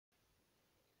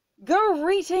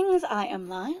Greetings, I am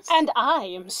Lies. And I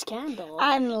am Scandal.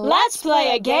 And let's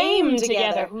play a game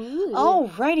together.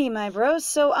 Alrighty, my bros.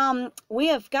 So, we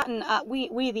have gotten,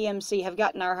 we the MC have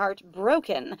gotten our heart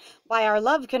broken by our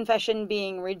love confession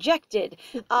being rejected.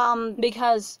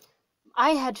 Because I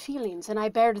had feelings and I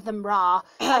bared them raw,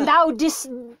 and thou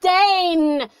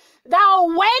disdain, thou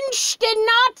wench did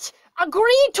not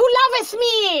agree to loveth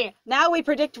me. Now we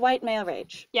predict white male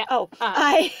rage. Yeah.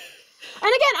 And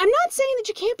again, I'm not saying that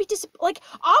you can't be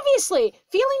obviously,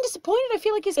 feeling disappointed, I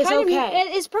feel like is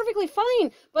is perfectly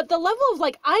fine. But the level of,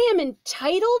 I am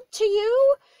entitled to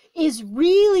you is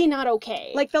really not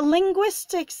okay. Like, the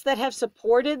linguistics that have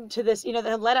supported to this, that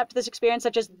have led up to this experience,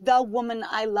 such as the woman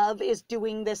I love is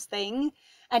doing this thing,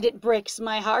 and it breaks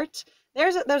my heart.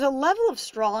 There's a level of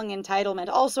strong entitlement,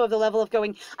 also of the level of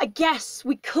going, I guess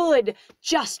we could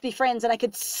just be friends and I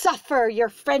could suffer your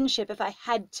friendship if I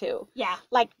had to. Yeah.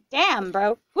 Like, damn,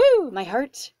 bro. Woo! My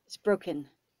heart is broken,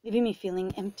 leaving me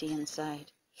feeling empty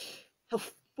inside. How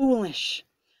foolish.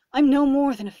 I'm no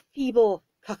more than a feeble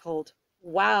cuckold.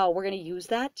 Wow, we're gonna use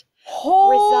that?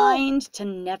 Resigned to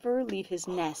never leave his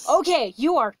nest. Okay,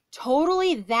 you are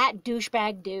totally that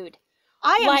douchebag dude.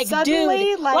 I am suddenly,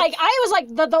 dude, I was like,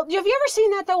 have you ever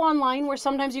seen that, though, online, where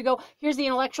sometimes you go, here's the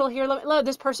intellectual, here,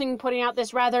 this person putting out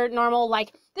this rather normal,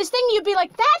 this thing, you'd be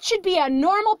like, that should be a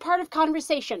normal part of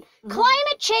conversation. Mm-hmm.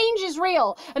 Climate change is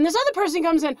real. And this other person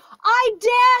comes in, I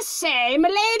dare say,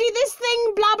 milady, this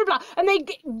thing, blah, blah, blah. And they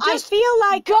just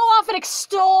go off and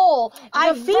extol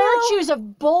the virtues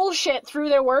of bullshit through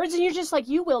their words, and you're just like,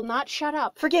 you will not shut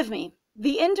up. Forgive me.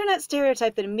 The internet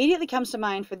stereotype that immediately comes to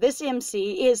mind for this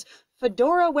MC is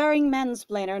fedora-wearing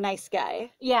mansplainer nice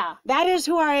guy. Yeah. That is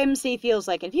who our MC feels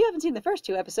like. If you haven't seen the first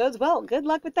 2 episodes, well, good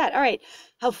luck with that. All right.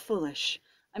 How foolish.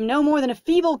 I'm no more than a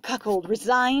feeble cuckold,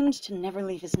 resigned to never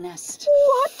leave his nest.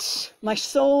 What? My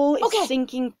soul is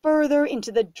sinking further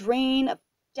into the drain of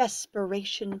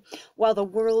desperation while the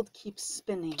world keeps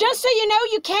spinning. Just so you know,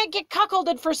 you can't get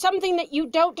cuckolded for something that you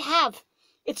don't have.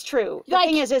 It's true. The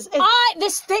thing is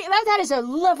that is a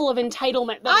level of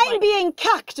entitlement. I'm being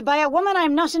cucked by a woman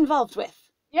I'm not involved with.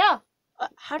 Yeah.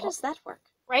 How does that work?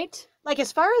 Right? Like,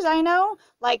 as far as I know,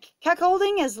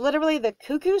 cuckolding is literally the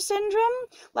cuckoo syndrome.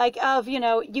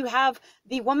 You have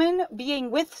the woman being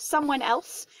with someone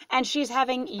else, and she's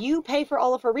having you pay for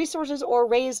all of her resources or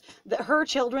raise her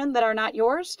children that are not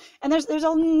yours. And there's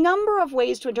a number of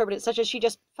ways to interpret it, such as she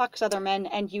just fucks other men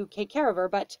and you take care of her,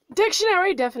 but...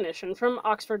 Dictionary definition from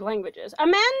Oxford Languages. A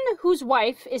man whose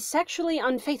wife is sexually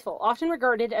unfaithful, often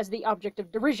regarded as the object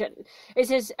of derision,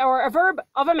 is a verb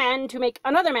of a man to make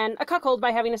another man a cuckold by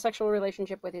having a sexual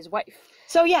relationship with his wife.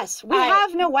 So yes, we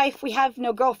have no wife, we have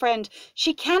no girlfriend.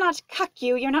 She cannot cuck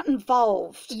you, you're not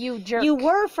involved. You jerk. You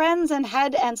were friends and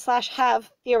had and / have,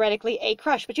 theoretically, a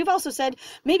crush. But you've also said,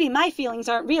 maybe my feelings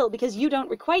aren't real because you don't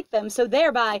requite them, so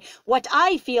thereby, what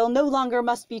I feel no longer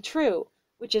must be true.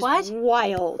 Which is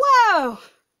wild. Whoa!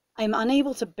 I'm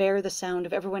unable to bear the sound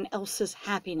of everyone else's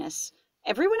happiness.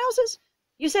 Everyone else's?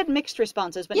 You said mixed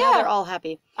responses, but now they're all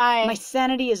happy. My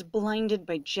sanity is blinded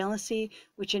by jealousy,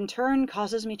 which in turn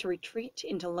causes me to retreat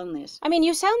into loneliness. I mean,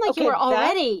 you sound like you were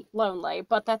already lonely,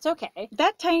 but that's okay.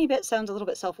 That tiny bit sounds a little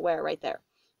bit self-aware right there.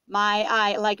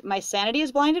 My sanity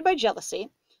is blinded by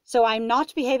jealousy, so I'm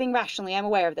not behaving rationally, I'm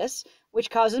aware of this, which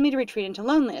causes me to retreat into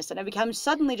loneliness, and I become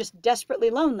suddenly just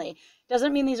desperately lonely.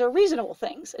 Doesn't mean these are reasonable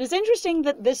things. And it's interesting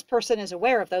that this person is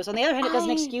aware of those. On the other hand, it doesn't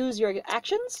excuse your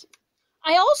actions.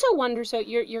 I also wonder, so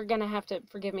you're going to have to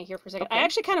forgive me here for a second. I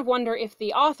actually kind of wonder if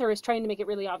the author is trying to make it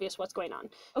really obvious what's going on.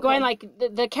 Going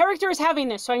the character is having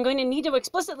this, so I'm going to need to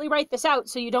explicitly write this out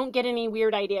so you don't get any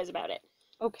weird ideas about it.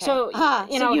 Okay. So,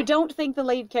 so you don't think the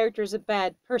lead character is a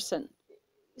bad person?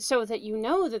 So that you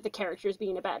know that the character is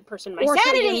being a bad person. My sanity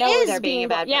sanity so you know is they're being a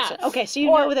bad person. Yeah. Okay, so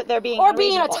you know that they're being Or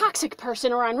unreasonable. being a toxic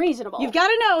person or unreasonable. You've got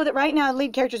to know that right now the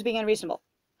lead character is being unreasonable.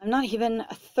 I'm not even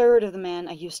a third of the man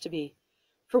I used to be.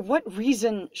 For what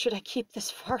reason should I keep this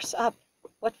farce up?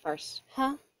 What farce?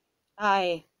 Huh?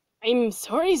 I'm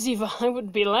sorry, Ziva. I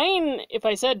would be lying if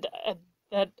I said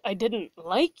that I didn't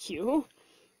like you.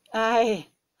 Huh?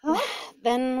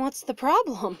 Then what's the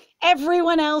problem?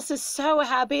 Everyone else is so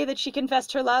happy that she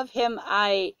confessed her love.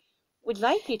 I would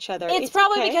like each other. It's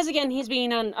probably because, again, he's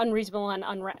being unreasonable and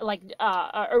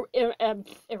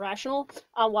irrational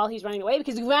while he's running away,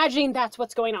 because imagining that's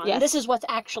what's going on. Yes. This is what's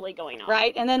actually going on.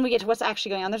 Right, and then we get to what's actually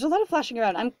going on. There's a lot of flashing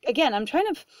around.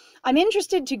 I'm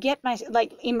interested to get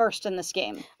immersed in this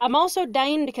game. I'm also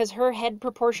dying because her head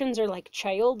proportions are like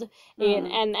child,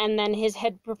 and then his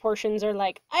head proportions are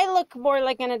like, I look more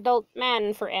like an adult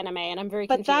man for anime, and I'm very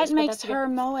confused. But that makes her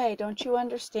moe, don't you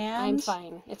understand? I'm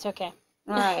fine. It's okay.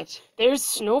 All right.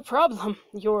 There's no problem.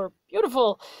 You're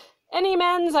beautiful. Any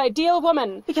man's ideal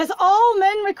woman. Because all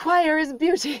men require is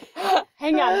beauty.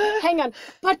 Hang on.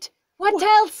 But what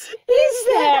else is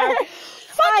there?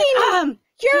 Fucking,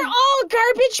 you're all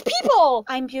garbage people.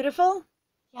 I'm beautiful.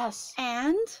 Yes.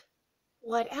 And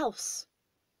what else?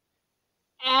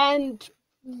 And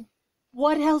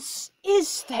what else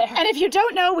is there? And if you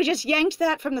don't know, we just yanked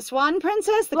that from the Swan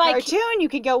Princess, the cartoon. You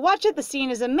could go watch it. The scene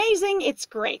is amazing. It's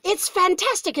great. It's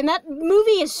fantastic, and that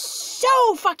movie is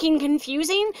so fucking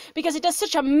confusing because it does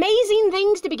such amazing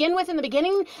things to begin with in the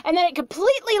beginning, and then it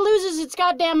completely loses its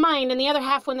goddamn mind in the other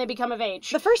half when they become of age.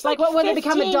 The first, when they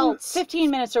become adults. 15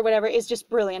 minutes or whatever is just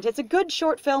brilliant. It's a good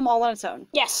short film all on its own.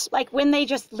 Yes. Like when they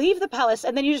just leave the palace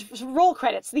and then you just roll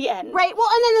credits, the end. Right, well,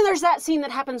 and then there's that scene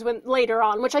that happens later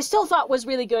on, which I still thought was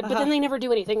really good, but then they never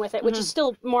do anything with it, which is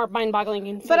still more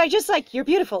mind-boggling. But I just like, you're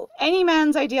beautiful. Any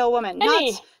man's ideal woman.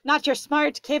 Not you're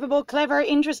smart, capable, clever,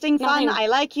 interesting, fun. I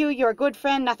like you. You're a good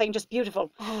friend. Nothing, just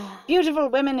beautiful. Beautiful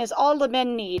women is all the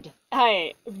men need.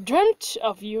 I've dreamt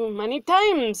of you many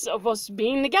times, of us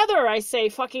being together, I say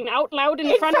fucking out loud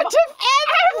in front of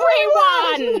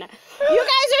everyone! You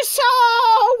guys are so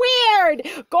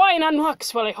weird! Going on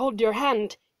walks while I hold your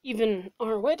hand. Even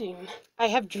our wedding. I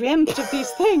have dreamt of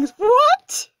these things.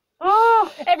 What?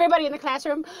 Oh, everybody in the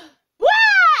classroom. Wah!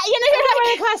 You know,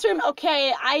 you're in the classroom.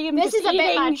 Okay, I am this just is a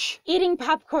bit much. Eating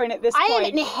popcorn at this point. I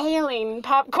am inhaling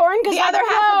popcorn because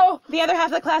the other half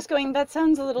of the class going, that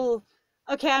sounds a little...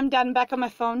 Okay, I'm done. Back on my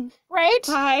phone. Right?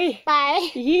 Bye. Bye.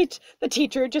 Yeet. The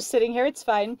teacher just sitting here. It's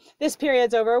fine. This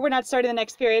period's over. We're not starting the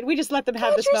next period. We just let them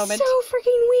have this moment. So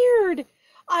freaking weird.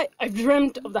 I've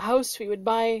dreamt of the house we would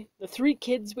buy, the 3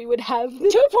 kids we would have.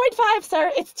 2.5,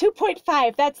 sir. It's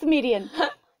 2.5. That's the median.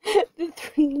 The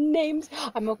 3 names.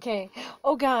 I'm okay.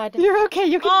 Oh, God. You're okay.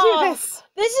 You can do this.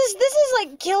 This is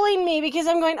like killing me because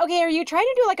I'm going, okay, are you trying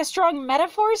to do like a strong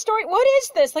metaphor story? What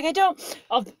is this? Like, I don't...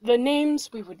 Of the names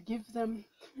we would give them.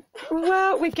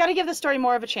 Well, we've got to give the story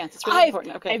more of a chance. It's really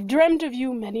important. Okay. I've dreamt of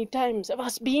you many times, of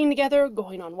us being together,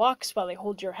 going on walks while I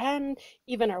hold your hand.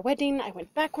 Even our wedding, I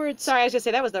went backwards. Sorry, I was going to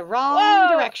say that was the wrong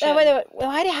direction. Wait.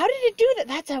 How did it do that?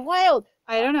 That's a wild...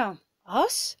 I don't know.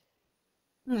 Us?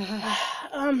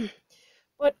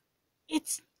 But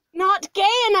it's not gay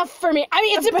enough for me. I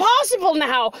mean, it's impossible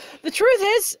now. The truth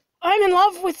is, I'm in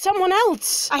love with someone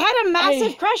else. I had a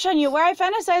massive crush on you where I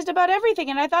fantasized about everything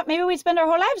and I thought maybe we'd spend our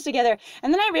whole lives together.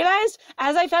 And then I realized,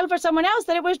 as I fell for someone else,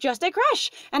 that it was just a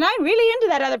crush. And I'm really into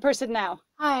that other person now.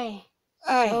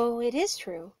 So it is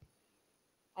true.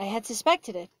 I had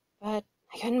suspected it, but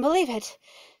I couldn't believe it.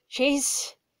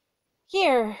 She's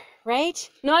here, right?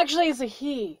 No, actually, it's a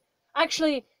he.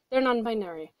 Actually, they're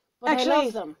non-binary. But actually, I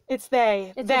love them. It's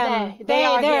they. It's them.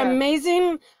 They're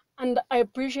amazing, and I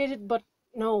appreciate it, but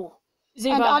no.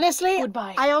 Ziva, and honestly,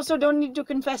 goodbye. I also don't need to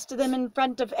confess to them in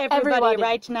front of everybody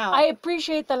right now. I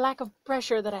appreciate the lack of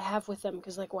pressure that I have with them,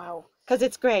 because, like, wow. Because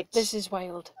it's great. This is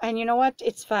wild. And you know what?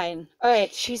 It's fine. All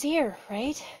right. She's here,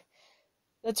 right?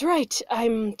 That's right.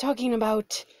 I'm talking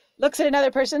about... Looks at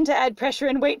another person to add pressure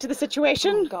and weight to the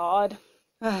situation. Oh, God.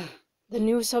 The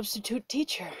new substitute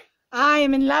teacher. I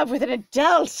am in love with an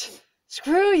adult.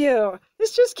 Screw you.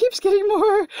 This just keeps getting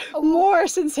more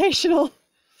sensational.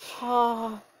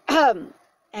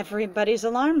 Everybody's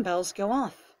alarm bells go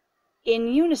off. In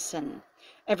unison.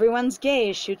 Everyone's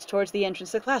gaze shoots towards the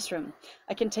entrance of the classroom.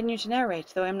 I continue to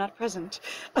narrate, though I am not present.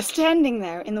 Standing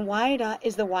there in the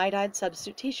is the wide-eyed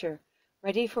substitute teacher,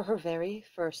 ready for her very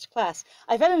first class.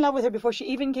 I fell in love with her before she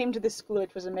even came to this school.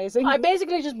 It was amazing. I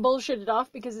basically just bullshitted off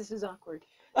because this is awkward.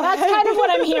 That's kind of what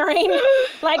I'm hearing.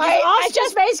 Like, us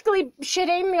just basically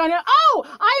shitting, going, oh,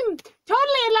 I'm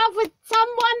totally in love with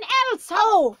someone else.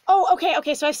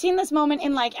 Okay. So I've seen this moment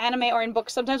in, like, anime or in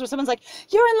books sometimes where someone's like,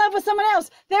 you're in love with someone else.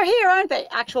 They're here, aren't they?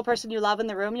 Actual person you love in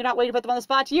the room. You're not waiting to put them on the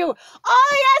spot. You.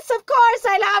 Oh, yes, of course,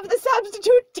 I love the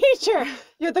substitute teacher.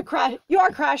 You're the crush. Your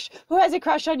crush, who has a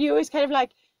crush on you, is kind of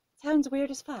like, sounds weird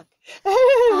as fuck.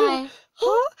 Hi.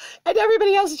 Huh? And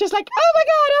everybody else is just like, oh my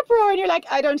God, uproar. And you're like,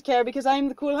 I don't care because I'm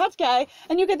the cool hot guy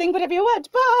and you can think whatever you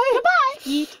want. Bye.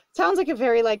 Goodbye. Sounds like a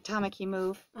very, like, Tamaki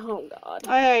move. Oh, God.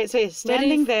 All right, so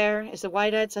standing there is the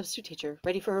wide-eyed substitute teacher,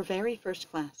 ready for her very first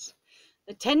class.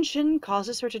 The tension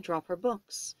causes her to drop her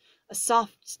books. A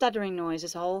soft, stuttering noise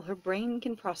is all her brain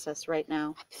can process right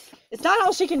now. It's not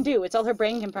all she can do. It's all her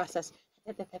brain can process.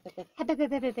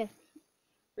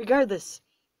 Regardless,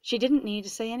 she didn't need to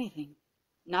say anything.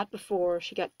 Not before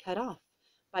she got cut off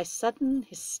by sudden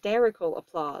hysterical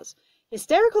applause.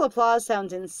 Hysterical applause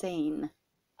sounds insane.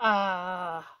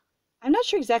 I'm not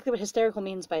sure exactly what hysterical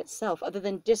means by itself, other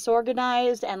than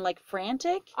disorganized and, like,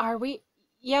 frantic. Are we?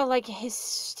 Yeah, like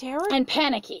hysterical? And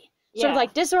panicky. Sort of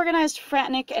like disorganized,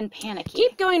 frantic, and panicky.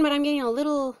 Keep going, but I'm getting a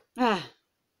little... Ah.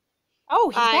 Oh,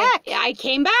 he's back! I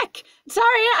came back!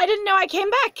 Sorry, I didn't know I came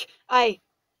back!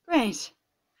 Great.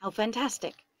 How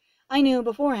fantastic. I knew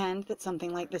beforehand that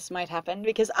something like this might happen,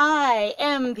 because I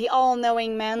am the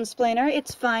all-knowing mansplainer.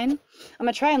 It's fine. I'm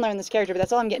gonna try and learn this character, but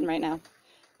that's all I'm getting right now.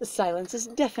 The silence is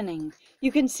deafening.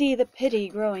 You can see the pity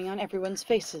growing on everyone's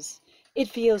faces. It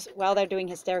feels, while they're doing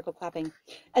hysterical clapping,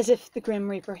 as if the Grim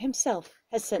Reaper himself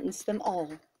has sentenced them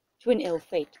all to an ill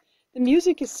fate. The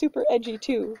music is super edgy,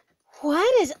 too.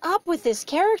 What is up with this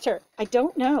character? I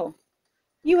don't know.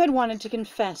 You had wanted to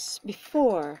confess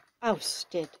before Oust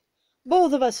did.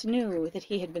 Both of us knew that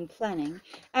he had been planning,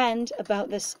 and about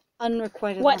this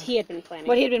unrequited What love. he had been planning.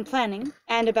 What he had been planning,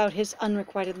 and about his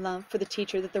unrequited love for the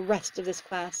teacher that the rest of this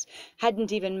class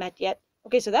hadn't even met yet.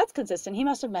 Okay, so that's consistent. He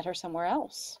must have met her somewhere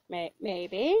else.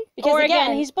 Maybe. Because or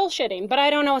again, he's bullshitting, but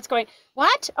I don't know what's going...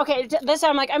 What? Okay, this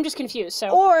I'm just confused, so...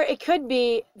 Or it could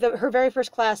be her very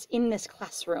first class in this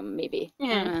classroom, maybe.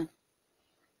 Yeah.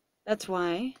 That's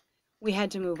why we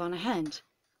had to move on ahead.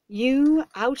 You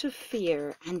out of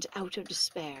fear and out of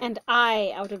despair. And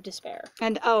I out of despair.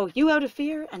 And you out of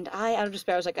fear and I out of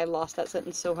despair. I was like, I lost that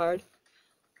sentence so hard.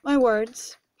 My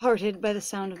words, parted by the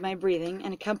sound of my breathing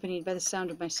and accompanied by the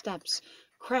sound of my steps,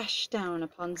 crashed down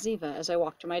upon Ziva as I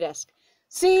walked to my desk.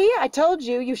 See, I told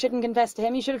you you shouldn't confess to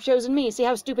him. You should have chosen me. See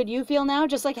how stupid you feel now?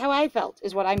 Just like how I felt,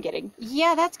 is what I'm getting.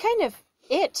 Yeah, that's kind of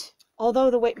it.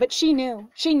 Although but she knew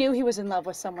he was in love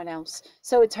with someone else.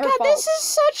 So it's her God, fault. this is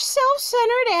such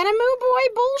self-centered anime boy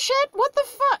bullshit. What the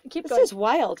fuck? Keep going. This is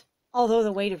wild. Although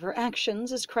the weight of her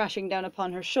actions is crashing down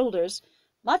upon her shoulders,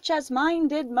 much as mine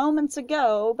did moments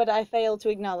ago, but I failed to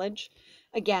acknowledge.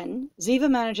 Again, Ziva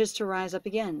manages to rise up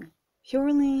again,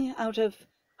 purely out of,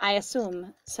 I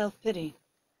assume, self-pity.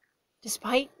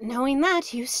 Despite knowing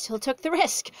that, you still took the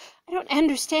risk. I don't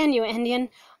understand you, Indian.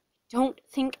 Don't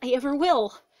think I ever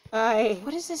will.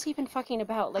 What is this even fucking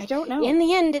about? I don't know. In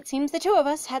the end, it seems the two of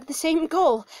us had the same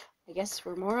goal. I guess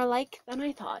we're more alike than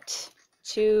I thought.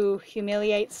 To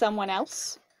humiliate someone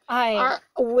else?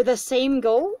 With the same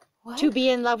goal? What? To be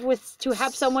in love with, to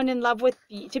have someone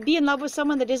to be in love with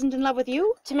someone that isn't in love with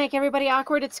you? To make everybody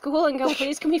awkward at school and go,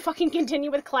 please, can we fucking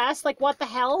continue with class? Like, what the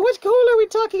hell? What goal are we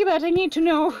talking about? I need to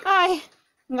know.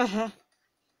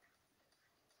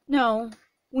 No,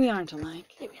 we aren't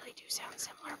alike. They really do sound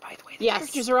similar, by the way. Yes.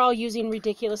 Characters are all using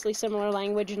ridiculously similar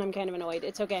language, and I'm kind of annoyed.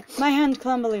 It's okay. My hand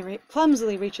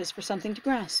clumsily reaches for something to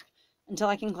grasp, until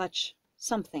I can clutch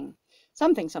something,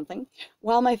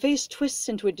 while my face twists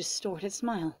into a distorted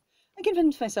smile. I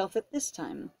convince myself that this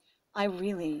time, I'll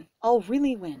really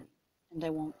win, and I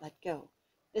won't let go.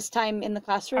 This time in the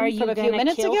classroom from a few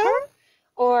minutes ago?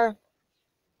 Or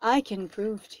I can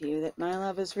prove to you that my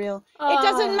love is real. It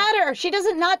doesn't matter. She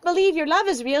doesn't not believe your love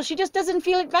is real. She just doesn't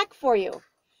feel it back for you.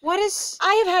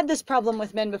 I have had this problem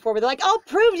with men before where they're like, I'll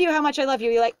prove to you how much I love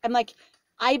you. I'm like,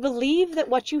 I believe that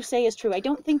what you say is true. I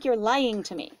don't think you're lying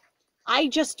to me. I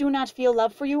just do not feel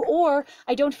love for you, or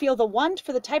I don't feel the want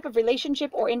for the type of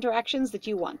relationship or interactions that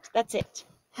you want. That's it.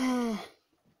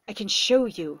 I can show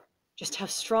you just how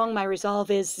strong my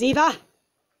resolve is, Ziva.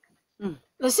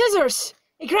 The scissors!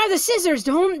 Hey, grab the scissors!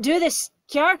 Don't do this,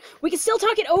 Kiara. We can still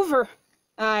talk it over.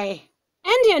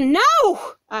 Indian,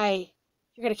 no!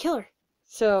 You're gonna kill her.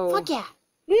 So... Fuck yeah.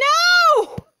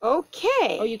 No!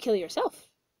 Okay. Oh, you kill yourself.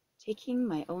 Taking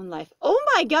my own life. Oh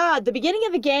my god, the beginning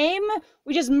of the game,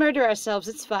 we just murder ourselves,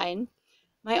 it's fine.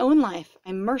 My own life,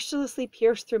 I mercilessly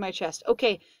pierced through my chest.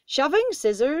 Okay, shoving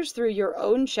scissors through your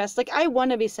own chest, like, I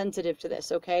want to be sensitive to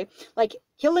this, okay? Like,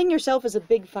 killing yourself is a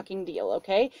big fucking deal,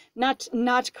 okay?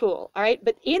 Not cool, alright?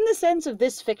 But in the sense of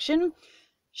this fiction,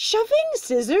 shoving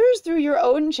scissors through your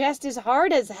own chest is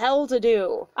hard as hell to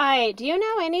do. Do you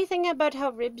know anything about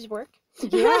how ribs work?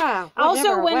 Yeah.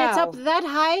 Also, when it's up that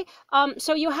high,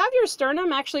 so you have your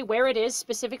sternum actually where it is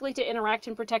specifically to interact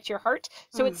and protect your heart.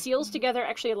 So it seals together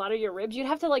actually a lot of your ribs. You'd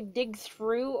have to like dig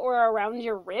through or around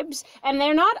your ribs, and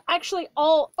they're not actually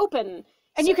all open.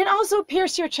 And you can also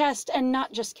pierce your chest and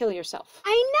not just kill yourself.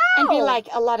 I know! And be like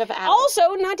a lot of owls.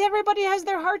 Also, not everybody has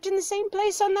their heart in the same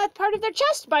place on that part of their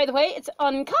chest, by the way. It's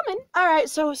uncommon. Alright,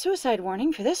 so suicide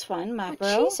warning for this one, my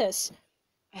bro. Jesus.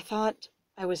 I thought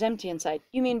I was empty inside.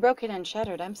 You mean broken and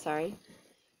shattered, I'm sorry.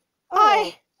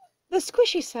 The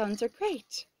squishy sounds are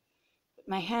great. But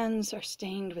my hands are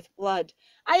stained with blood.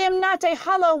 I am not a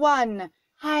hollow one.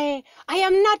 I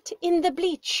am not in the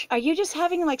bleach. Are you just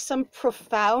having like some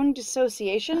profound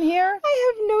dissociation here?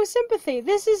 I have no sympathy.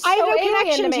 This is so I have no alien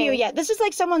connection to to you me. yet. This is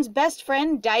like someone's best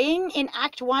friend dying in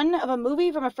Act 1 of a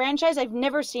movie from a franchise I've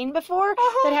never seen before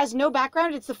that has no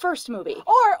background. It's the first movie.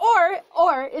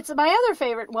 Or it's my other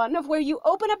favorite one of where you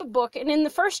open up a book and in the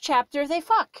first chapter they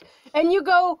fuck. And you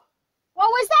go, what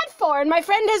was that for? And my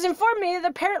friend has informed me that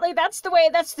apparently that's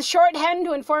the shorthand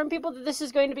to inform people that this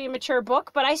is going to be a mature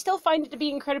book, but I still find it to be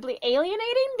incredibly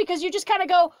alienating because you just kind of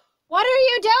go, what are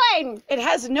you doing? It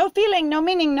has no feeling, no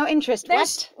meaning, no interest.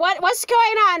 What's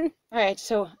going on? All right,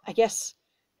 so I guess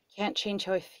I can't change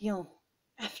how I feel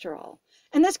after all.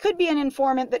 And this could be an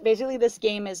informant that basically this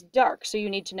game is dark, so you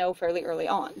need to know fairly early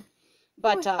on.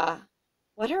 But,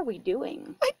 what are we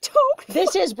doing? I don't.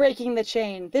 This is breaking the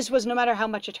chain. This was no matter how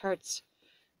much it hurts.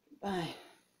 Goodbye.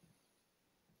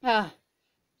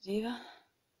 Ziva.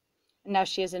 And now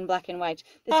she is in black and white.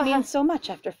 This means so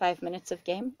much after 5 minutes of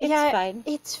game. It's fine.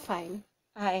 It's fine.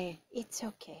 It's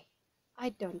okay. I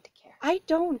don't care. I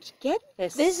don't get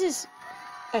this. This is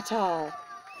at all.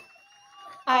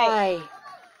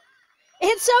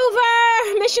 It's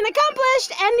over! Mission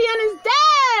accomplished! Endion is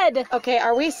dead! Okay,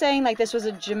 are we saying like this was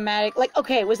a dramatic, like,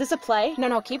 okay, was this a play?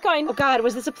 No, keep going. Oh God,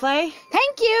 was this a play?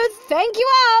 Thank you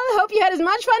all! Hope you had as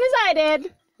much fun as I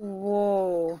did.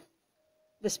 Whoa.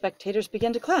 The spectators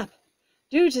began to clap.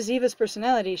 Due to Ziva's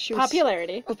personality,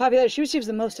 popularity, she receives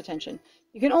the most attention.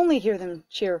 You can only hear them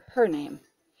cheer her name.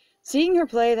 Seeing her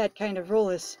play that kind of role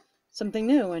is something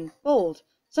new and bold,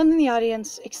 something the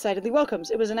audience excitedly welcomes.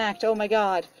 It was an act, oh my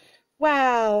God.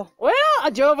 Wow. Well, a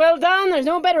job well done. There's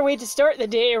no better way to start the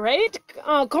day, right,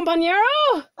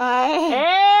 compañero?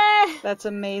 That's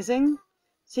amazing.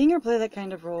 Seeing her play that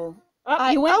kind of role.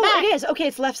 You went back. It is. Okay,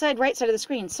 it's left side, right side of the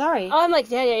screen. Sorry. Oh, I'm like,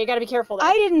 yeah, you gotta be careful there.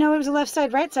 I didn't know it was a left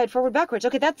side, right side, forward, backwards.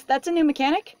 Okay, that's a new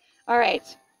mechanic. All right.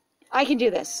 I can do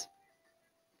this.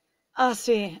 Aus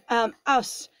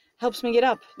helps me get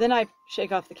up. Then I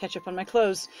shake off the ketchup on my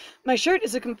clothes. My shirt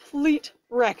is a complete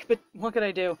wreck, but what could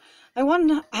I do? I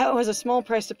won how it was a small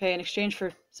price to pay in exchange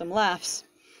for some laughs.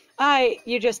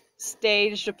 You just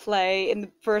staged a play in the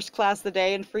first class of the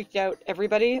day and freaked out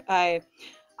everybody. I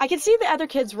can see the other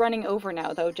kids running over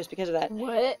now, though, just because of that.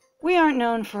 What? We aren't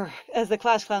known as the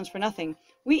class clowns for nothing.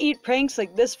 We eat pranks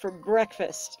like this for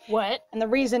breakfast. What? And the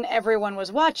reason everyone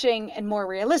was watching, and more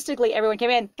realistically, everyone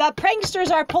came in, the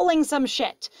pranksters are pulling some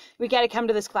shit. We gotta come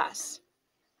to this class.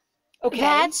 Okay.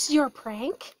 That's your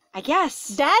prank? I guess.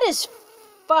 That is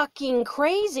fucking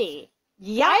crazy.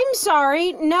 Yeah. I'm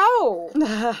sorry. No.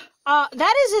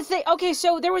 That is a thing. Okay,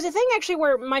 so there was a thing actually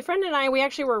where my friend and I, we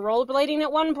actually were rollerblading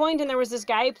at one point, and there was this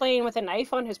guy playing with a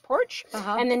knife on his porch,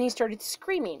 and then he started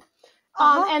screaming.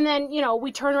 And then,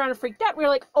 we turned around and freaked out. We were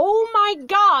like, oh my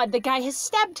God, the guy has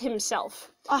stabbed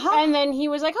himself. And then he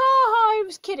was like, I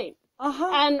was kidding.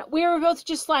 And we were both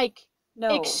just like,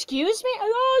 no. Excuse me?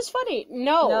 Oh, it's funny.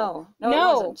 No, it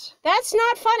wasn't. That's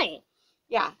not funny.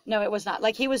 Yeah, no, it was not.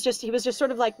 Like, he was just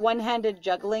sort of like one-handed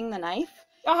juggling the knife.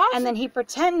 And then he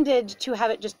pretended to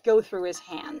have it just go through his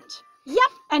hand.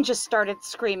 Yep. And just started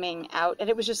screaming out. And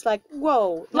it was just like,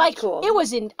 whoa, not cool.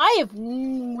 I have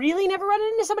really never run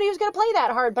into somebody who's going to play that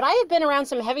hard, but I have been around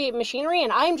some heavy machinery,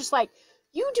 and I'm just like,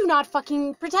 you do not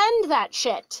fucking pretend that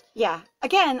shit. Yeah.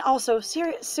 Again, also,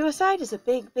 suicide is a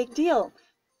big, big deal.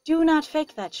 Do not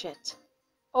fake that shit.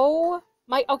 Oh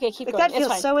my, okay, keep going. That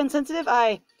feels so insensitive.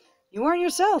 You weren't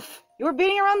yourself. You were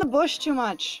beating around the bush too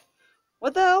much.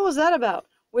 What the hell was that about?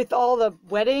 With all the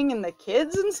wedding and the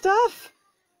kids and stuff?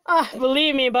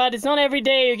 Believe me, bud, it's not every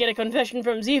day you get a confession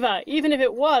from Ziva, even if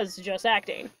it was just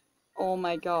acting. Oh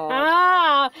my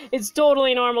God. It's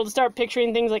totally normal to start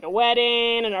picturing things like a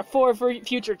wedding and our 4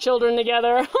 future children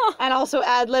together. And also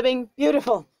ad-libbing.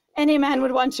 Beautiful. Any man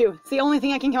would want you. It's the only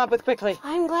thing I can come up with quickly.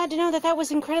 I'm glad to know that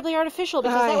was incredibly artificial,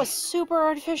 because that was super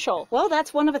artificial. Well,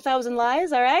 that's one of 1,000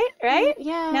 lies, all right? Right?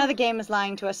 Yeah. Now the game is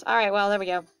lying to us. All right, well, there we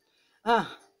go.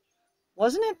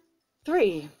 Wasn't it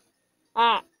 3?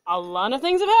 A lot of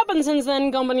things have happened since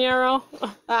then, compañero.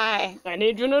 I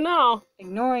need you to know.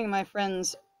 Ignoring my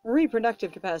friend's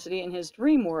reproductive capacity in his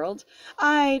dream world,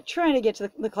 I try to get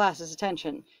to the class's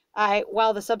attention.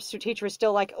 While the substitute teacher is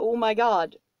still like, oh my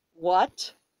God,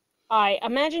 what? I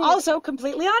imagine... Also,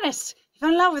 completely honest. He fell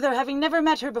in love with her, having never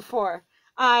met her before.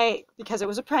 Because it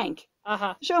was a prank.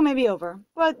 The show may be over,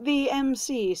 but the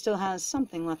MC still has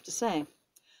something left to say.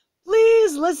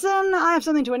 Please listen, I have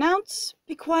something to announce.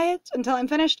 Be quiet until I'm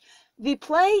finished. The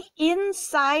play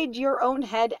inside your own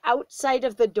head, outside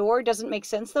of the door, doesn't make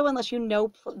sense, though, unless you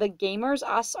know the gamers,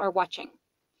 us, are watching.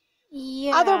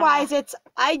 Yeah. Otherwise, it's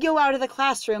I go out of the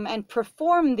classroom and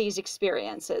perform these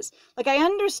experiences. Like, I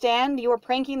understand you were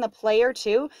pranking the player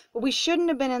too, but we shouldn't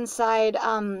have been inside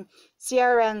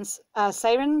Ciaran's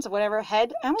Siren's, whatever,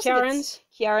 head. I almost think it's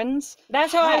Ciaran's.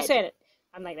 That's how I said it.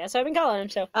 I'm like, that's how I've been calling him,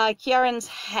 so. Ciaran's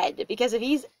head, because if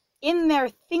he's in there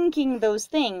thinking those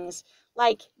things,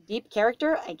 like, deep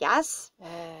character, I guess.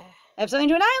 I have something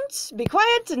to announce. Be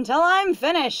quiet until I'm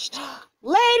finished.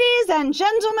 Ladies and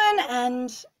gentlemen,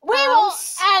 and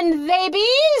and they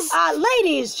bees.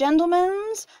 ladies,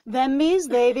 gentlemen, them bees,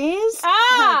 they bees,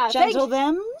 gentle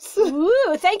thems.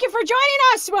 Ooh, thank you for joining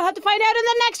us. We'll have to find out in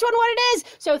the next one what it is.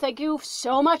 So thank you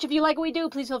so much. If you like what we do,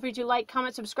 please feel free to like,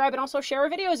 comment, subscribe, and also share our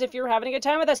videos if you're having a good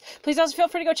time with us. Please also feel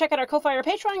free to go check out our Ko-Fi or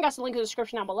Patreon. Got the link in the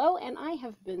description down below. And I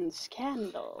have been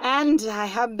Scandal. And I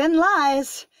have been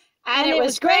Lies. And it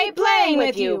was great playing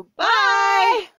with you. Bye!